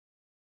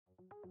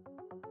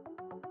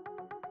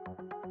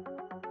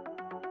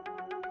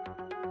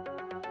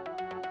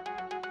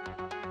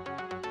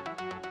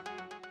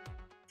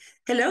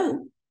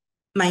Hello,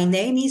 my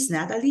name is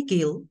Natalie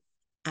Gil.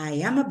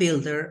 I am a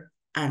builder,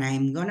 and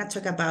I'm going to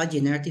talk about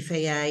generative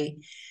AI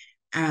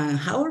and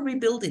how are we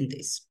building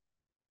this.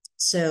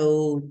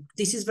 So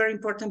this is very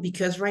important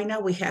because right now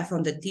we have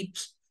on the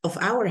tips of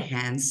our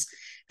hands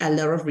a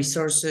lot of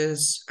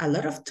resources, a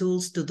lot of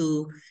tools to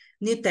do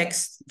new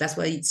text. That's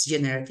why it's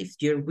generative.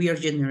 We are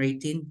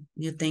generating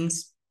new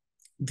things,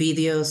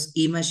 videos,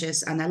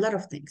 images, and a lot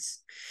of things.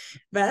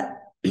 But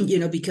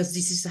because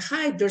this is a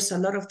hype, there's a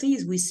lot of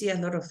things. We see a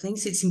lot of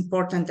things. It's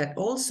important that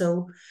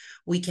also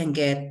we can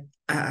get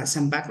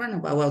some background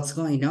about what's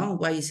going on,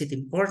 why is it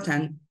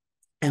important,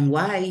 and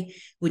why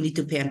we need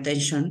to pay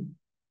attention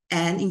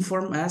and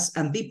inform us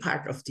and be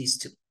part of this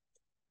too.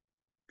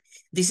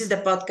 This is the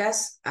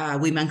podcast,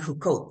 Women Who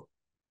Code.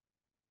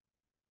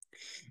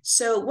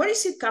 So where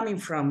is it coming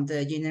from,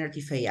 the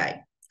generative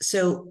AI?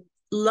 So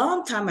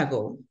long time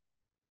ago,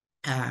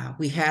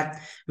 we had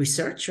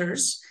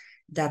researchers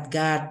that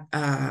got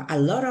a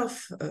lot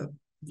of,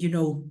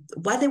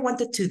 what they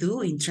wanted to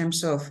do in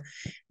terms of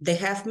they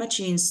have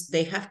machines,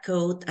 they have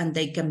code, and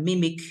they can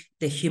mimic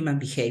the human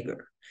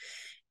behavior.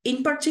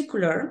 In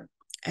particular,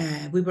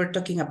 we were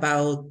talking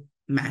about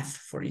math,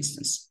 for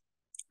instance.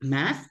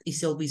 Math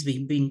is always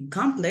being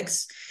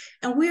complex,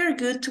 and we are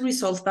good to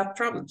resolve math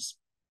problems.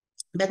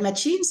 But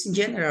machines in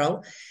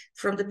general,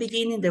 from the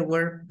beginning, they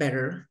were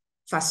better,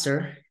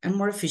 faster, and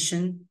more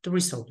efficient to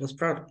resolve those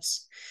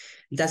problems.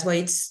 That's why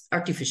it's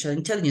artificial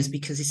intelligence,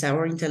 because it's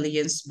our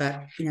intelligence,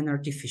 but in an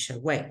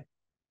artificial way.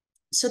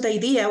 So the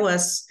idea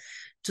was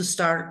to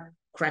start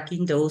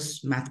cracking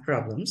those math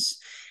problems.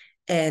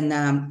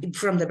 And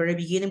from the very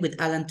beginning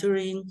with Alan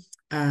Turing,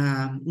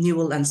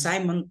 Newell and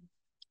Simon,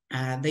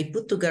 they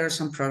put together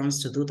some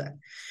programs to do that.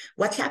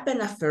 What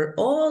happened after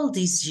all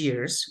these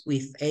years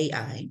with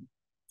AI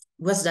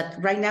was that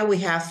right now we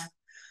have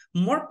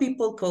more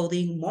people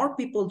coding, more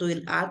people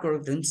doing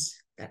algorithms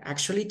that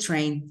actually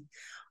train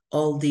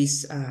all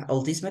these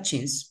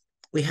machines.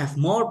 We have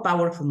more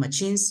powerful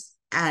machines.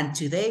 And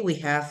today we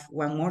have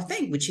one more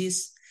thing, which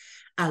is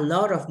a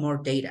lot of more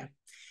data.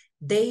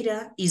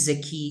 Data is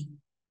a key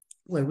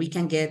where we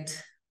can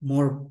get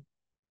more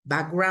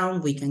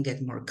background, we can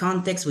get more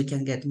context, we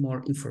can get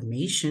more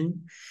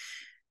information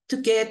to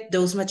get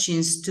those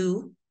machines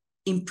to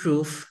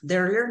improve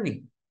their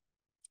learning.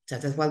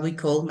 That is what we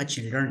call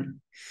machine learning.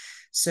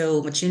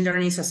 So machine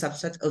learning is a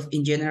subset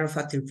in general of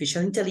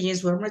artificial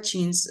intelligence, where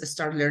machines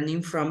start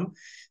learning from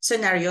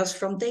scenarios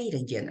from data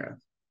in general.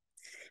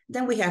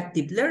 Then we have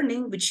deep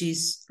learning, which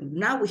is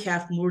now we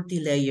have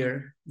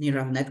multi-layer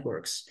neural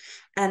networks,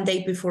 and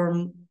they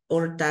perform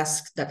other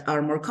tasks that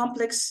are more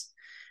complex.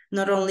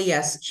 Not only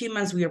as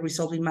humans, we are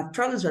resolving math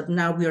problems, but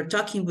now we are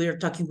talking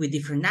with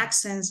different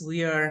accents.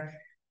 We are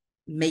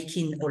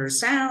making other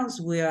sounds.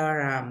 We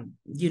are,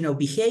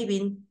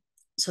 behaving.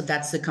 So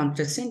that's the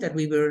complex thing that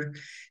we will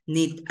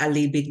need a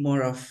little bit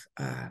more of,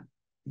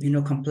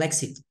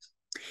 complexity.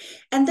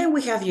 And then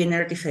we have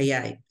generative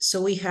AI.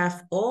 So we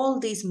have all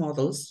these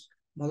models.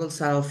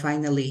 Models are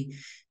finally,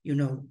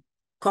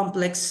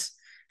 complex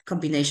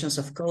combinations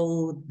of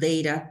code,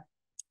 data.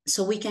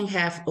 So we can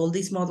have all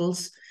these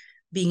models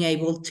being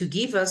able to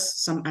give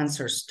us some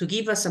answers, to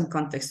give us some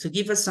context, to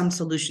give us some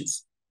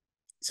solutions.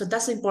 So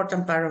that's the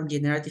important part of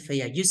generative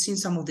AI. You've seen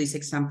some of these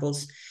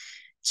examples,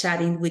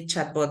 chatting with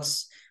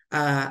chatbots,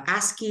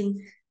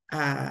 asking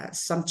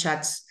some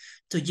chats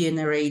to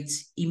generate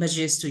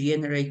images, to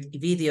generate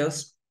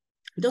videos.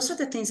 Those are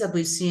the things that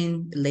we've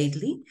seen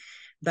lately.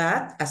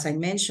 But as I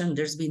mentioned,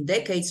 there's been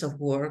decades of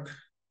work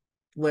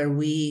where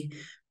we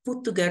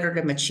put together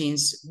the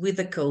machines with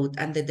the code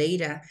and the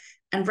data.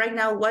 And right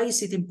now, why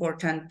is it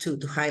important to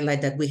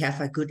highlight that we have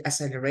a good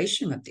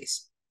acceleration of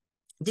this?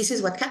 This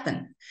is what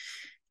happened.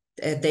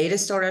 Data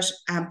storage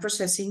and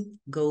processing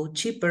go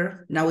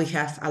cheaper. Now we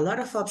have a lot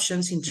of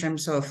options in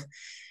terms of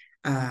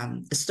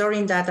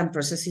storing that and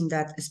processing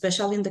that,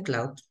 especially in the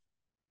cloud.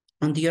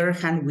 On the other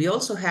hand, we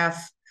also have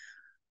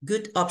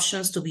good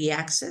options to be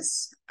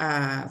accessed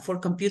for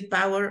compute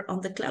power on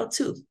the cloud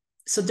too.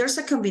 So there's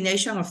a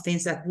combination of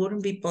things that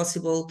wouldn't be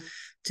possible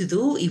to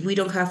do if we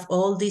don't have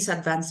all these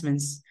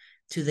advancements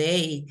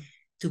today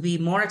to be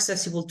more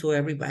accessible to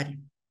everybody.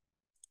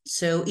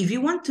 So if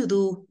you want to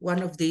do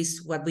one of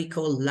these, what we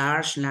call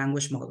large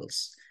language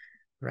models,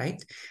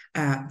 right?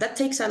 That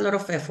takes a lot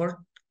of effort,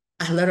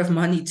 a lot of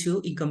money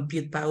too in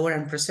compute power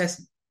and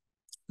processing.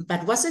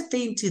 But what's the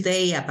thing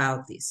today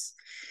about this?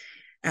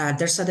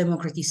 There's a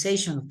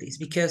democratization of this,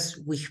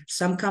 because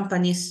some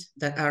companies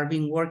that are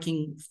been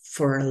working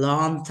for a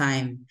long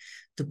time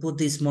to put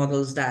these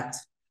models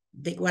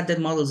what the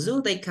models do,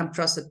 they can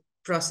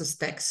process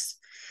text.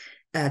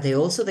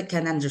 They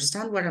can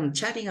understand what I'm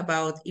chatting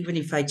about, even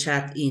if I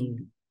chat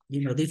in,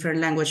 different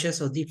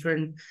languages or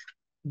different,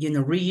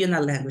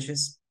 regional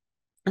languages.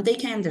 And they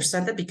can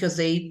understand that because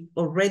they've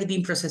already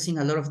been processing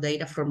a lot of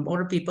data from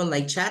other people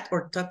like chat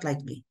or talk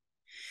like me.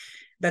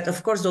 But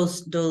of course,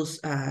 those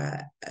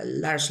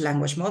large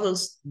language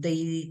models,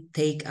 they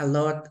take a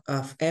lot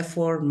of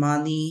effort,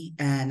 money,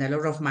 and a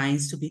lot of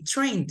minds to be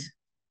trained.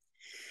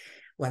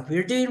 What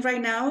we're doing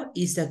right now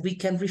is that we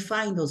can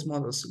refine those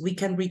models. We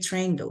can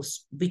retrain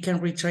those. We can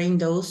retrain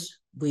those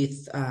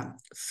with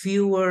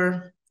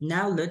fewer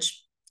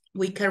knowledge.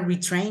 We can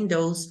retrain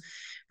those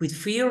with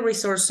fewer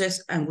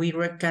resources, and we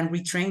can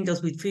retrain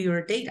those with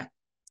fewer data.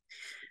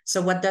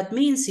 So what that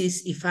means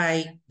is if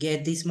I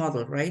get this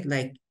model, right,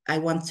 like I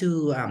want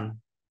to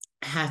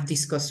have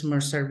this customer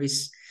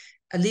service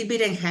a little bit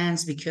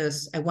enhanced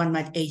because I want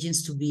my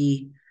agents to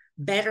be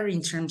better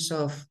in terms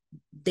of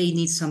they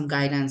need some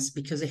guidance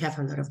because they have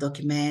a lot of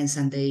documents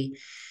and they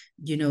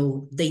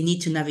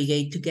need to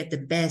navigate to get the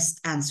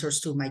best answers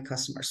to my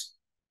customers.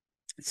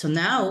 So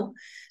now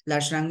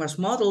large language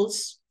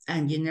models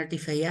and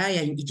generative AI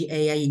and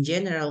AI in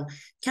general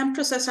can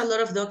process a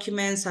lot of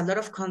documents, a lot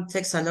of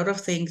context, a lot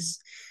of things,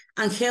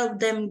 and help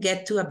them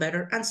get to a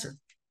better answer.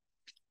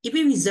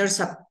 Even if there's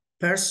a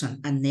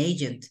person, an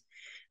agent,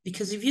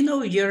 because if you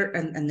know you're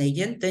an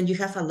agent, then you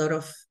have a lot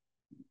of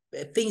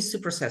things to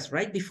process,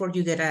 right? Before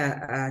you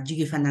you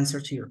give an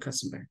answer to your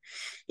customer.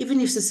 Even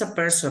if it's a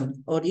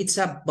person or it's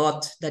a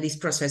bot that is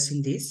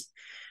processing this,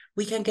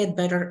 we can get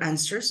better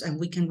answers and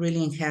we can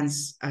really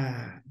enhance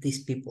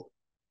these people.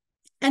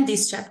 And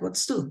these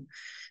chatbots too.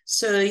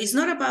 So it's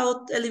not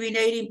about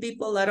eliminating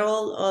people at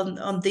all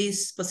on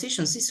these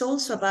positions. It's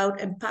also about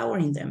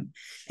empowering them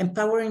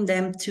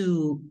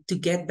to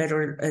get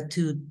better,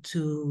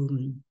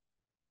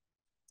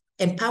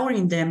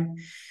 empowering them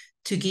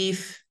to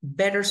give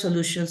better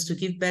solutions, to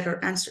give better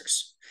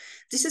answers.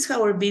 This is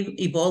how we're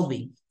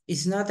evolving.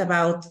 It's not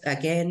about,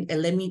 again,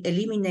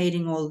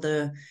 eliminating all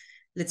the,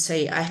 let's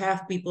say, I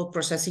have people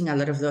processing a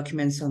lot of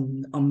documents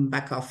on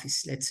back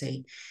office, let's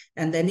say.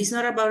 And then it's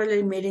not about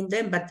eliminating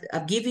them, but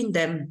giving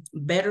them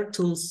better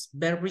tools,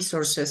 better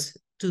resources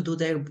to do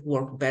their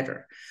work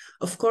better.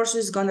 Of course,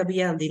 there's going to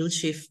be a little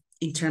shift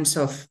in terms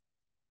of,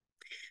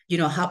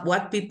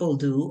 what people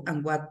do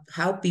and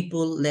how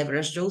people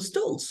leverage those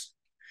tools.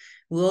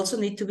 We also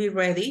need to be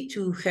ready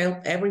to help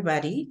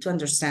everybody to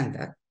understand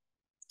that.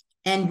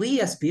 And we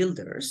as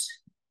builders,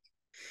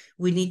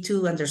 we need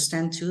to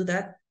understand too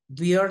that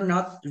we are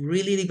not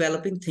really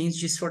developing things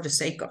just for the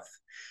sake of.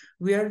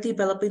 We are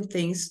developing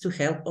things to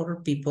help other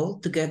people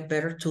to get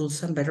better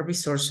tools and better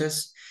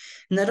resources.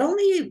 Not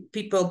only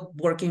people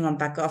working on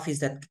back office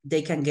that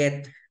they can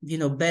get,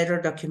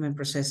 better document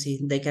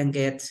processing, they can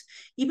get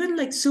even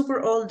like super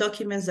old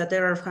documents that they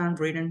are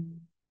handwritten,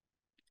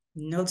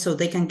 so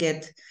they can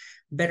get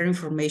better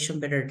information,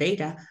 better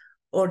data,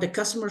 or the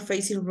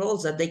customer-facing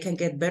roles that they can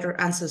get better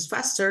answers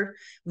faster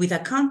with a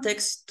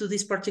context to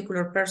this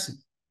particular person.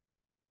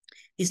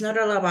 It's not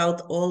all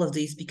about all of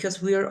this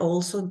because we are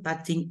also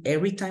impacting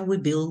every time we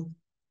build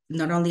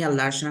not only a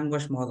large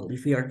language model,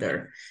 if we are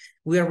there,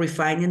 we are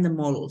refining the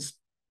models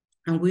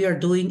and we are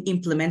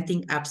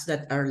implementing apps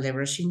that are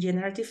leveraging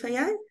generative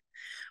AI.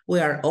 We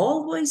are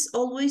always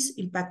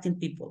impacting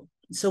people.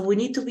 So we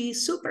need to be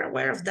super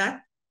aware of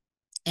that.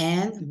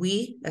 And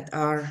we that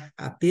are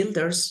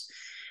builders,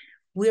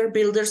 we are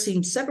builders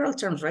in several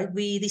terms, right?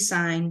 We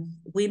design,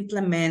 we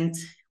implement,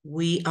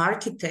 we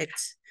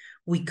architect,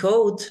 we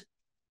code.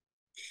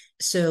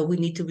 So we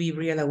need to be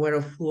real aware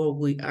of who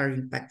we are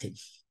impacting.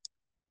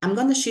 I'm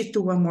going to shift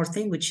to one more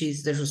thing, which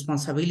is the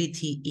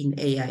responsibility in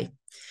AI.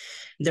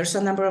 There's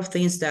a number of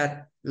things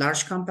that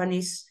large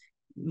companies,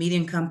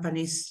 medium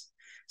companies,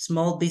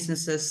 small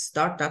businesses,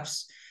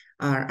 startups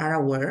are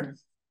aware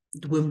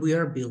when we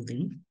are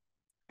building.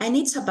 And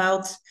it's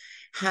about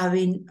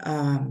having,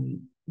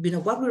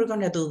 what we're going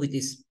to do with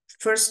this.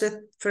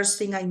 First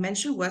thing I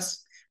mentioned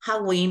was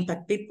how we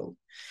impact people.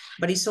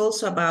 But it's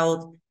also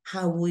about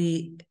how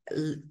we,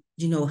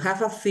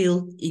 have a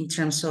field in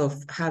terms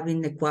of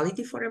having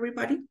equality for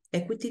everybody,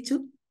 equity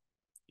too.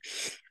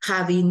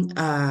 Having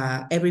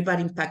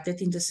everybody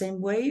impacted in the same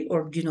way,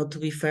 or, to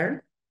be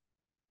fair,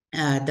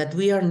 that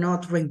we are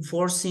not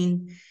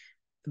reinforcing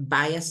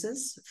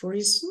biases, for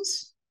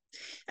instance.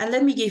 And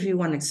let me give you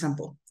one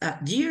example.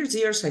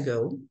 Years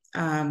ago,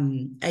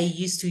 I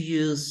used to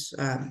use,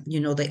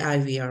 the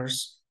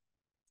IVRs.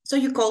 So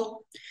you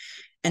call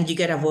and you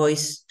get a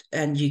voice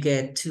and you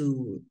get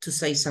to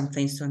say some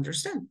things to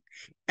understand.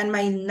 And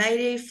my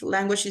native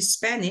language is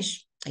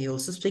Spanish. I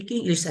also speak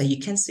English, as you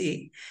can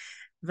see.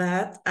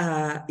 But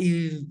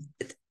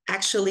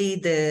actually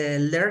the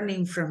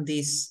learning from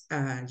this,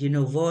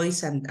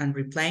 voice and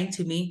replying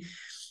to me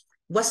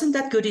wasn't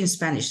that good in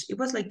Spanish. It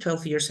was like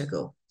 12 years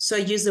ago. So I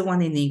use the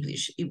one in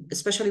English,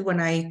 especially when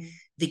I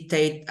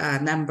dictate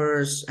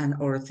numbers and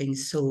other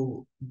things.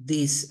 So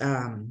this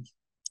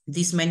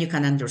menu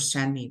can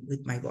understand me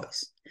with my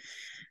voice.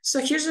 So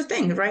here's the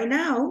thing. Right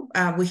now,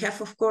 we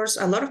have, of course,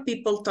 a lot of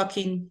people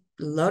talking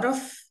a lot of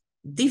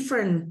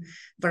different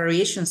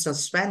variations of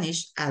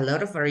Spanish, a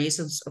lot of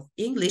variations of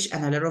English,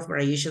 and a lot of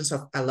variations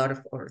of a lot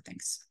of other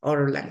things,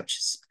 other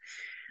languages.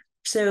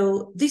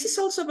 So this is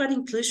also about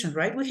inclusion,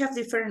 right? We have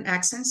different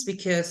accents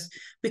because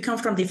we come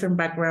from different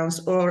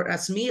backgrounds, or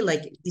as me,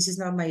 like this is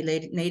not my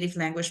native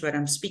language, but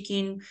I'm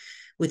speaking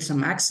with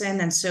some accent.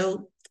 And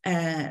so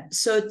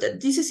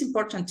this is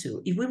important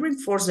too. If we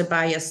reinforce the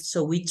bias,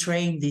 so we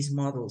train these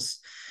models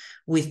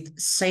with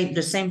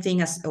the same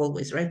thing as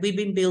always, right? We've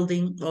been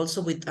building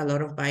also with a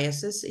lot of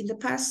biases in the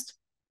past.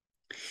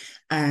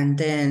 And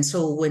then,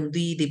 so when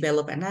we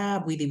develop an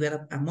app, we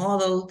develop a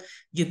model,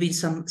 you've been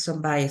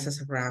some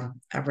biases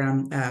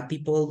around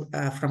people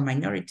from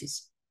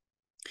minorities,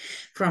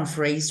 from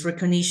phrase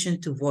recognition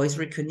to voice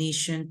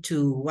recognition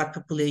to what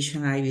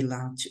population I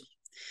belong to.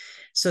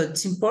 So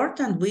it's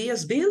important we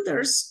as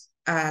builders,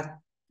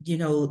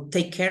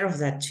 take care of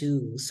that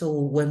too.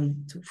 So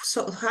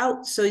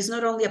it's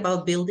not only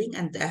about building,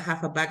 and I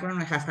have a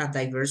background, I have a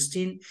diverse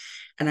team,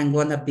 and I'm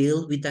gonna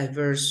build with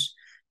diverse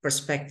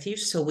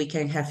perspectives so we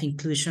can have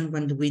inclusion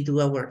when we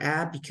do our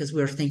app, because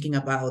we're thinking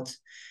about,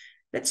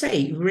 let's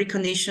say,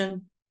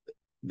 recognition.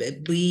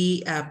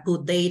 We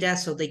put data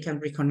so they can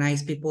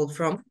recognize people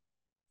from,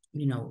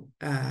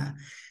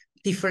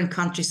 different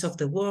countries of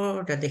the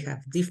world, that they have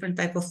different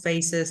type of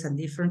faces and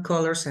different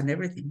colors and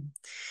everything.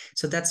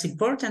 So that's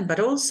important. But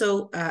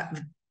also,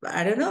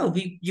 I don't know,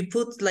 you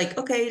put like,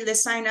 okay,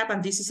 let's sign up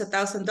and this is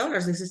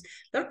 $1,000. This is,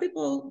 a lot of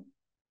people,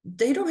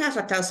 they don't have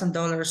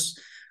 $1,000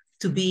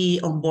 to be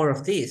on board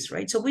of this,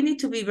 right? So we need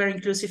to be very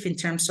inclusive in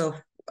terms of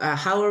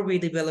how are we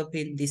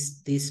developing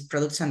these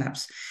products and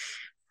apps.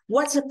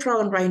 What's the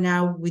problem right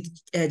now with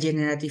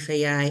generative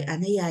AI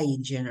and AI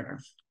in general?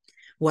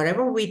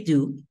 Whatever we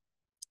do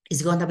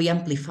is going to be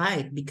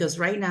amplified, because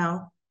right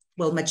now,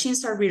 well,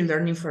 machines are really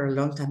learning for a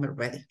long time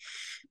already.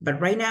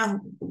 But right now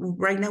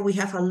we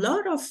have a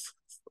lot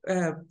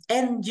of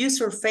end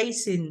user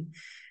facing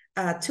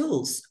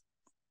tools.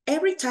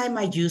 Every time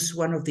I use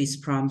one of these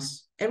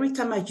prompts, every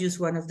time I use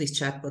one of these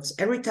chatbots,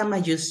 every time I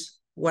use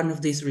one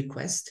of these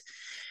requests,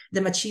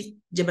 the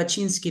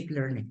machines keep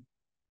learning.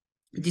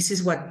 This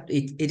is what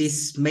it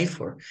is made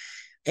for.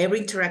 Every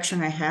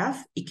interaction I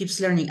have, it keeps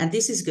learning. And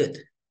this is good,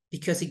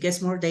 because it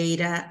gets more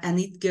data and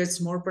it gets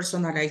more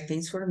personalized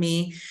things for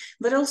me,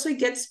 but also it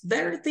gets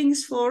better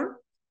things for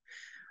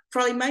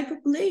probably my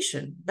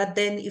population. But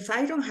then if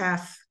I don't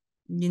have,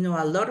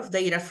 a lot of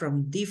data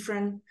from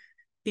different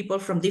people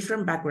from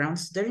different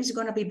backgrounds, there is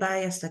going to be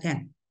biased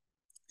again.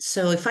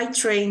 So if I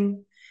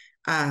train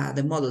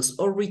the models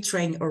or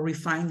retrain or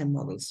refine the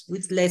models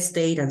with less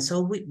data, and so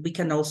we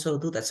can also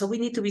do that. So we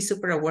need to be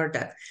super aware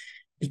that,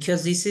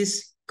 because this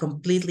is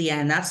completely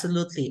and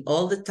absolutely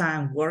all the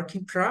time work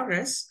in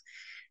progress,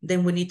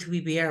 then we need to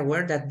be very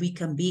aware that we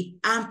can be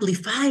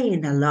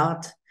amplifying a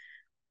lot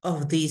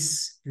of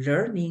this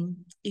learning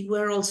if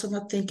we're also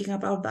not thinking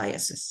about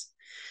biases.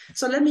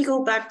 So let me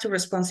go back to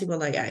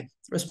responsible AI.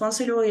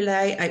 Responsible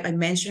AI, I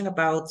mentioned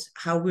about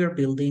how we're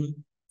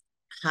building,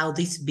 how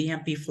this be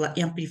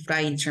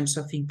amplified in terms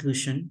of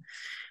inclusion,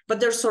 but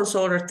there's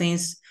also other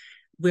things.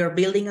 We're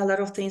building a lot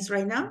of things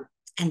right now,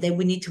 and then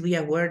we need to be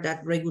aware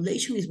that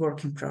regulation is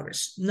work in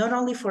progress, not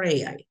only for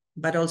AI,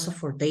 but also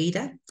for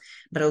data,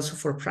 but also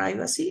for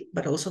privacy,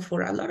 but also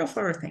for a lot of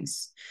other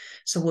things.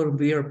 So when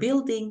we are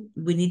building,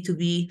 we need to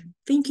be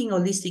thinking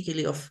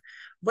holistically of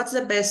what's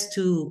the best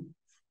to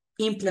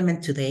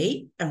implement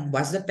today and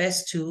what's the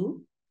best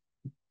to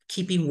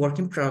keep in work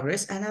in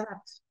progress and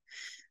adapt.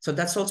 So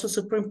that's also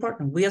super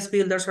important. We as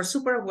builders are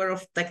super aware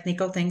of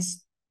technical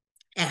things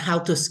and how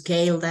to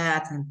scale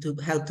that and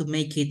how to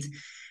make it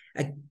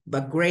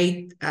a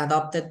great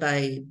adopted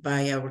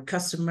by our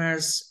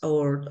customers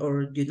or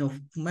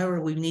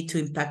whomever we need to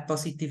impact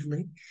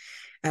positively.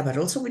 But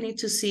also we need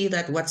to see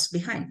that what's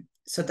behind.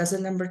 So that's the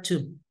number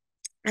 2.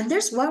 And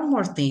there's one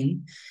more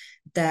thing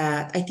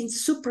that I think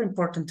is super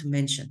important to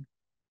mention.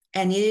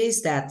 And it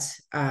is that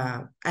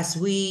as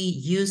we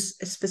use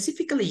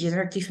specifically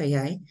generative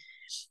AI,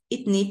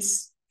 it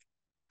needs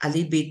a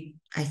little bit,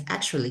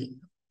 actually,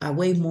 a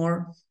way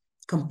more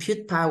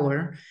compute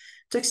power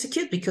to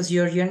execute, because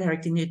you're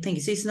generating new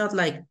things. It's not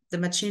like the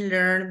machine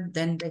learn,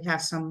 then they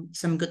have some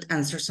good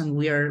answers and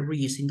we are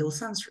reusing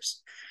those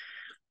answers.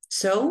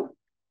 So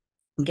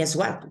guess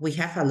what? We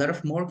have a lot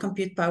of more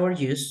compute power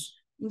use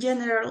in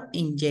general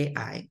in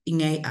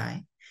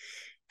AI.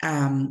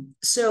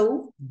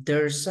 So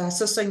there's a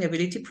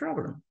sustainability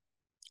problem.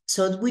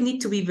 So we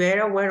need to be very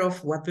aware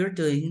of what we're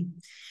doing,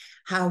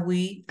 how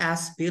we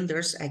as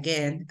builders,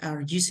 again,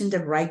 are using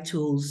the right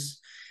tools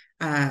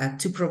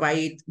to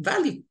provide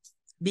value.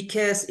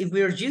 Because if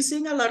we're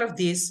using a lot of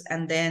this,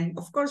 and then,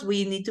 of course,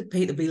 we need to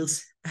pay the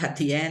bills at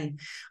the end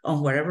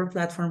on whatever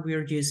platform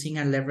we're using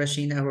and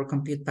leveraging our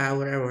compute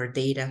power, our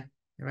data,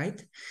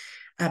 right?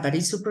 But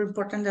it's super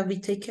important that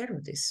we take care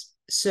of this.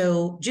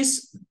 So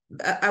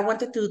I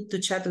wanted to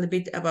chat a little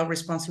bit about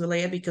responsible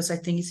AI, because I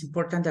think it's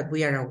important that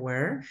we are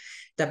aware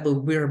that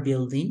we're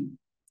building,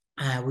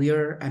 we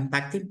are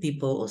impacting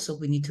people, so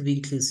we need to be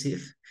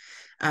inclusive.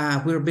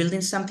 We're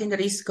building something that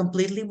is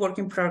completely work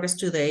in progress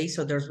today.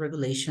 So there's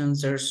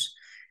regulations, there's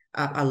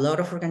a lot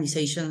of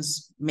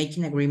organizations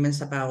making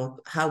agreements about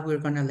how we're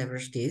going to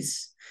leverage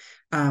this.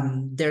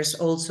 There's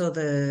also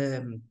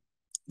the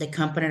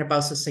component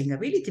about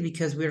sustainability,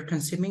 because we're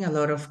consuming a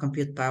lot of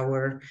compute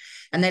power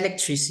and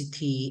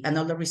electricity and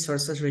all the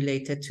resources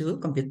related to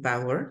compute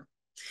power.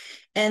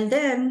 And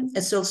then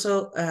it's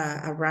also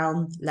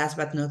around, last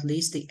but not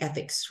least, the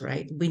ethics,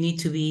 right? We need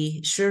to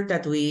be sure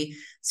that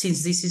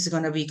since this is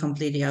going to be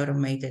completely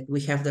automated,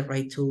 we have the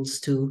right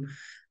tools to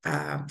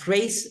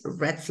raise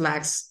red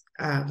flags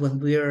when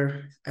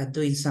we're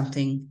doing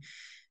something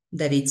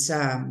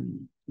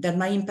that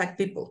might impact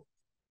people.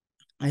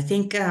 I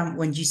think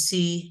when you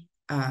see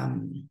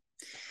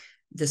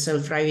the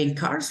self-driving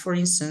cars, for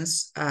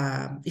instance,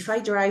 if I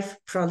drive,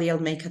 probably I'll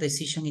make a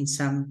decision in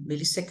some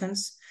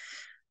milliseconds.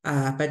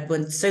 But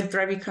when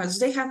self-driving cars,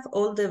 they have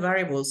all the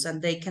variables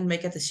and they can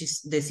make a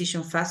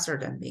decision faster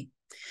than me.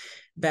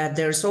 But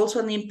there's also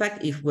an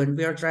impact if when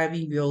we are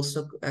driving, we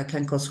also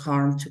can cause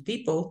harm to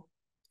people.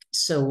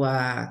 So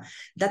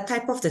that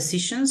type of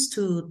decisions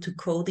to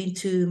code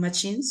into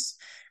machines,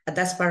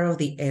 that's part of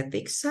the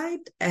ethics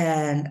side,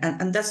 and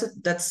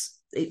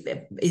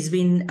it's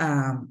been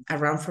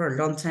around for a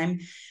long time.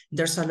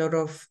 There's a lot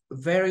of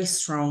very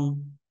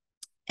strong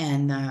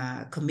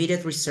and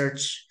committed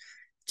research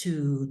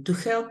to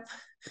help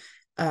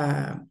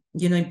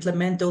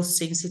implement those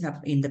things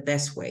in the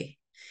best way.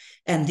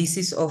 And this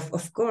is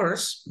of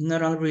course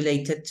not only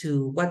related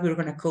to what we're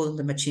going to code on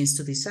the machines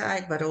to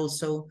decide, but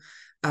also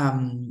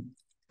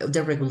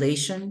the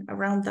regulation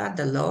around that,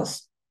 the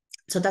laws.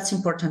 So that's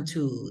important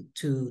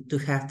to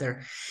have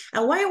there.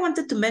 And why I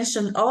wanted to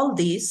mention all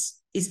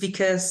this is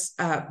because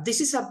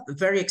this is a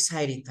very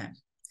exciting time.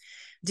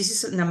 This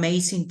is an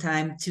amazing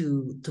time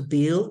to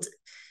build.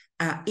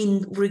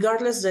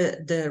 Regardless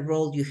the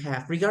role you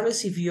have,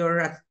 regardless if you're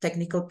a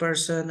technical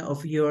person, or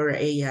if you're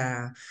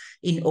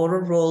in other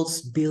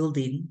roles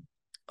building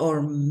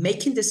or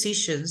making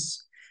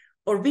decisions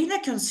or being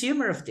a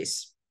consumer of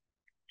this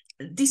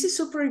is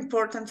super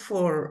important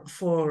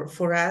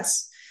for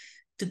us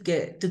to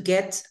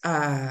get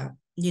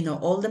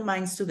all the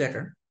minds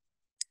together,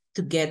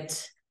 to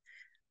get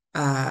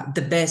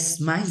the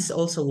best minds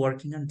also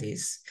working on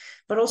this,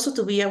 but also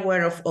to be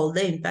aware of all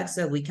the impacts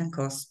that we can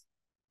cause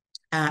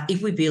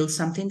if we build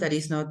something that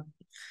is not,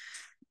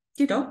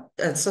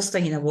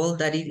 sustainable,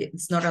 that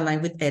it's not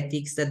aligned with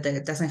ethics, that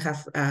doesn't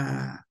have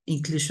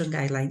inclusion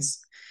guidelines.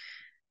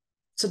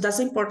 So that's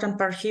the important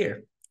part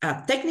here.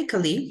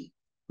 Technically,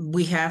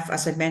 we have,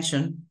 as I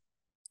mentioned,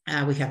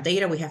 we have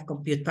data, we have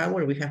compute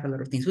power, we have a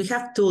lot of things. We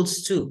have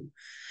tools too.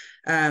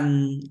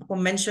 We'll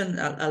mention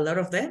a lot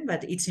of them,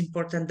 but it's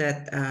important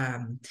that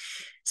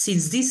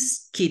since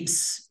this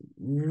keeps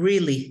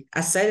really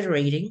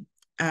accelerating,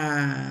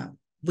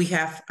 we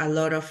have a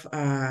lot of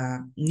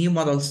new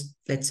models,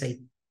 let's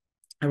say,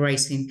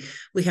 arising.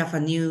 We have a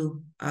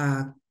new,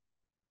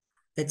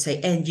 let's say,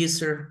 end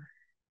user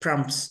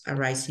prompts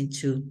arising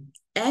too.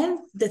 And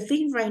the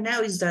thing right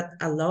now is that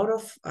a lot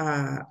of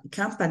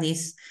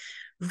companies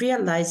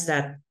realize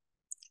that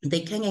they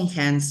can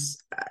enhance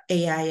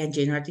AI and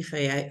generative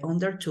AI on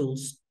their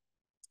tools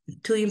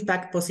to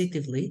impact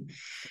positively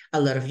a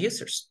lot of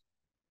users.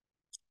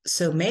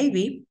 So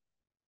maybe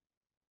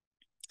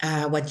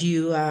what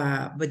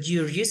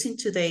you're using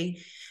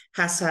today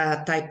has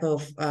a type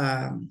of,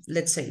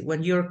 let's say,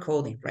 when you're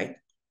coding, right?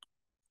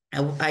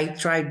 I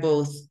tried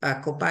both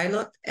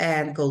Copilot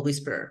and Code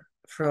Whisperer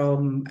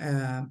from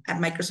at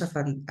Microsoft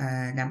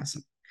and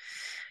Amazon.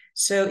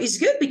 So it's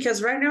good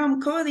because right now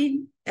I'm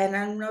coding and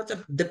I'm not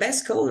the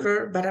best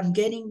coder, but I'm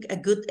getting a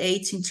good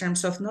aid in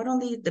terms of not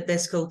only the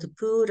best code to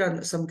put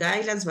on some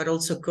guidelines, but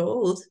also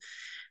code,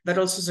 but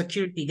also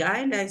security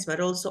guidelines, but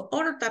also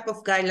other type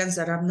of guidelines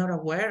that I'm not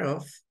aware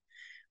of.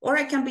 Or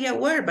I can be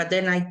aware, but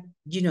then I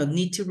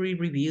need to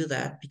review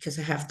that because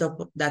I have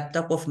that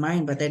top of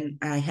mind, but then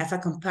I have a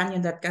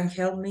companion that can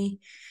help me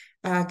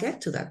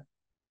get to that.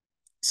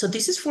 So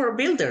this is for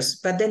builders,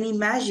 but then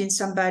imagine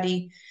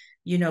somebody,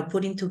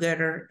 putting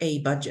together a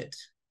budget.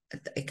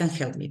 It can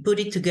help me.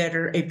 Putting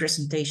together a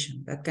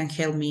presentation that can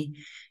help me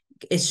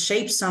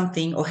shape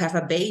something or have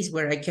a base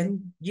where I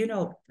can,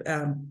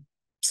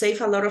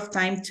 save a lot of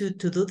time to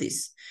do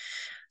this.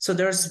 So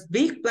there's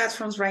big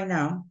platforms right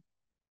now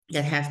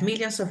that have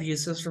millions of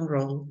users from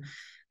role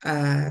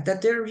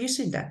that they're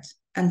using that.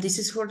 And this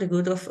is for the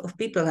good of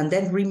people. And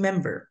then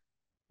remember,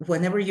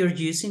 whenever you're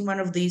using one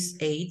of these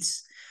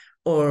aids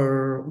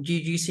or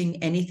you're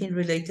using anything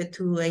related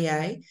to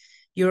AI,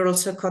 you're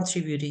also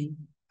contributing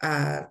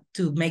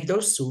to make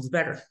those tools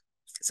better.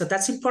 So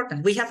that's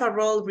important. We have a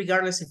role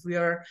regardless if we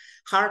are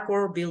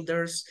hardcore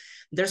builders.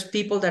 There's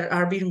people that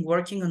are been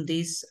working on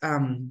this,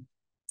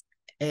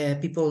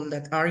 people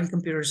that are in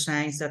computer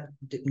science that,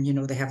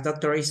 they have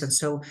doctorates. And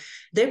so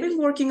they've been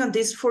working on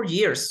this for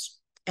years.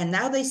 And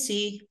now they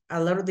see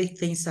a lot of the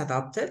things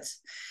adopted.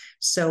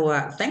 So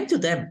thank to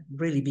them,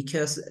 really,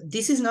 because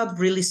this is not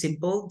really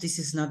simple. This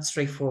is not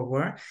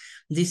straightforward.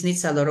 This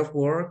needs a lot of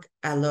work,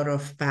 a lot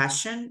of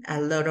passion, a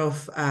lot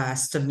of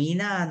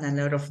stamina, and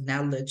a lot of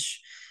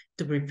knowledge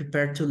to be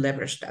prepared to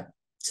leverage that.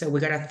 So we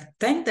got to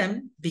thank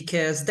them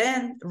because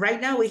then right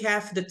now we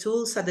have the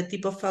tools at the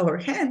tip of our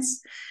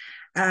hands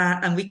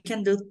and we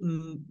can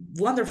do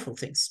wonderful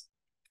things.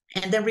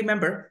 And then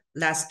remember,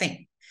 last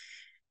thing,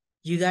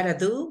 You gotta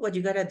do what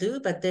you gotta do,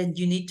 but then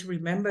you need to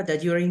remember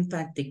that you're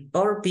impacting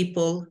other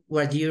people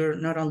where you're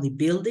not only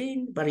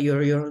building, but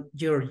you're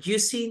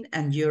using,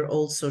 and you're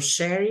also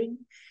sharing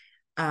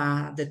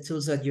the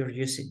tools that you're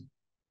using.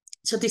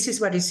 So this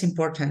is what is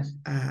important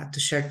to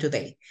share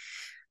today.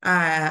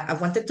 I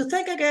wanted to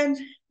thank again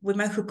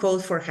Women Who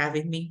Code for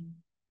having me.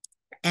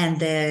 And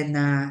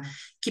then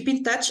keep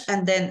in touch.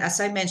 And then,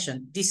 as I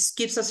mentioned, this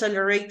keeps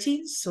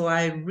accelerating. So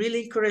I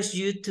really encourage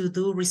you to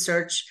do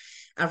research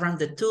around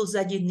the tools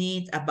that you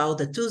need, about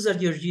the tools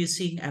that you're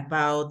using,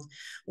 about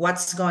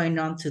what's going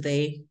on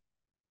today.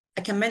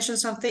 I can mention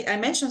something. I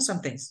mentioned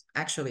some things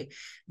actually,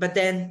 but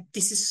then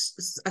this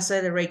is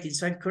accelerating.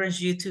 So I encourage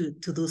you to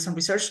do some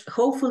research.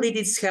 Hopefully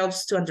this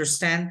helps to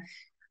understand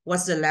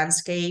what's the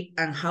landscape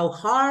and how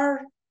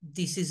hard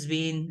this has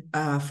been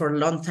for a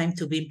long time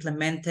to be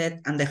implemented,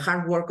 and the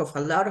hard work of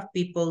a lot of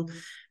people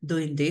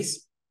doing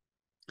this.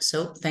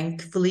 So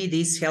thankfully,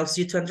 this helps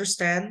you to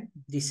understand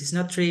this is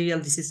not trivial,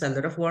 this is a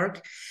lot of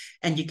work,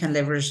 and you can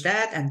leverage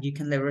that, and you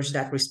can leverage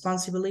that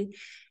responsibly,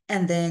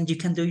 and then you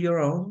can do your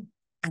own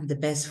and the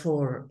best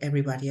for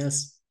everybody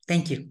else.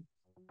 Thank you.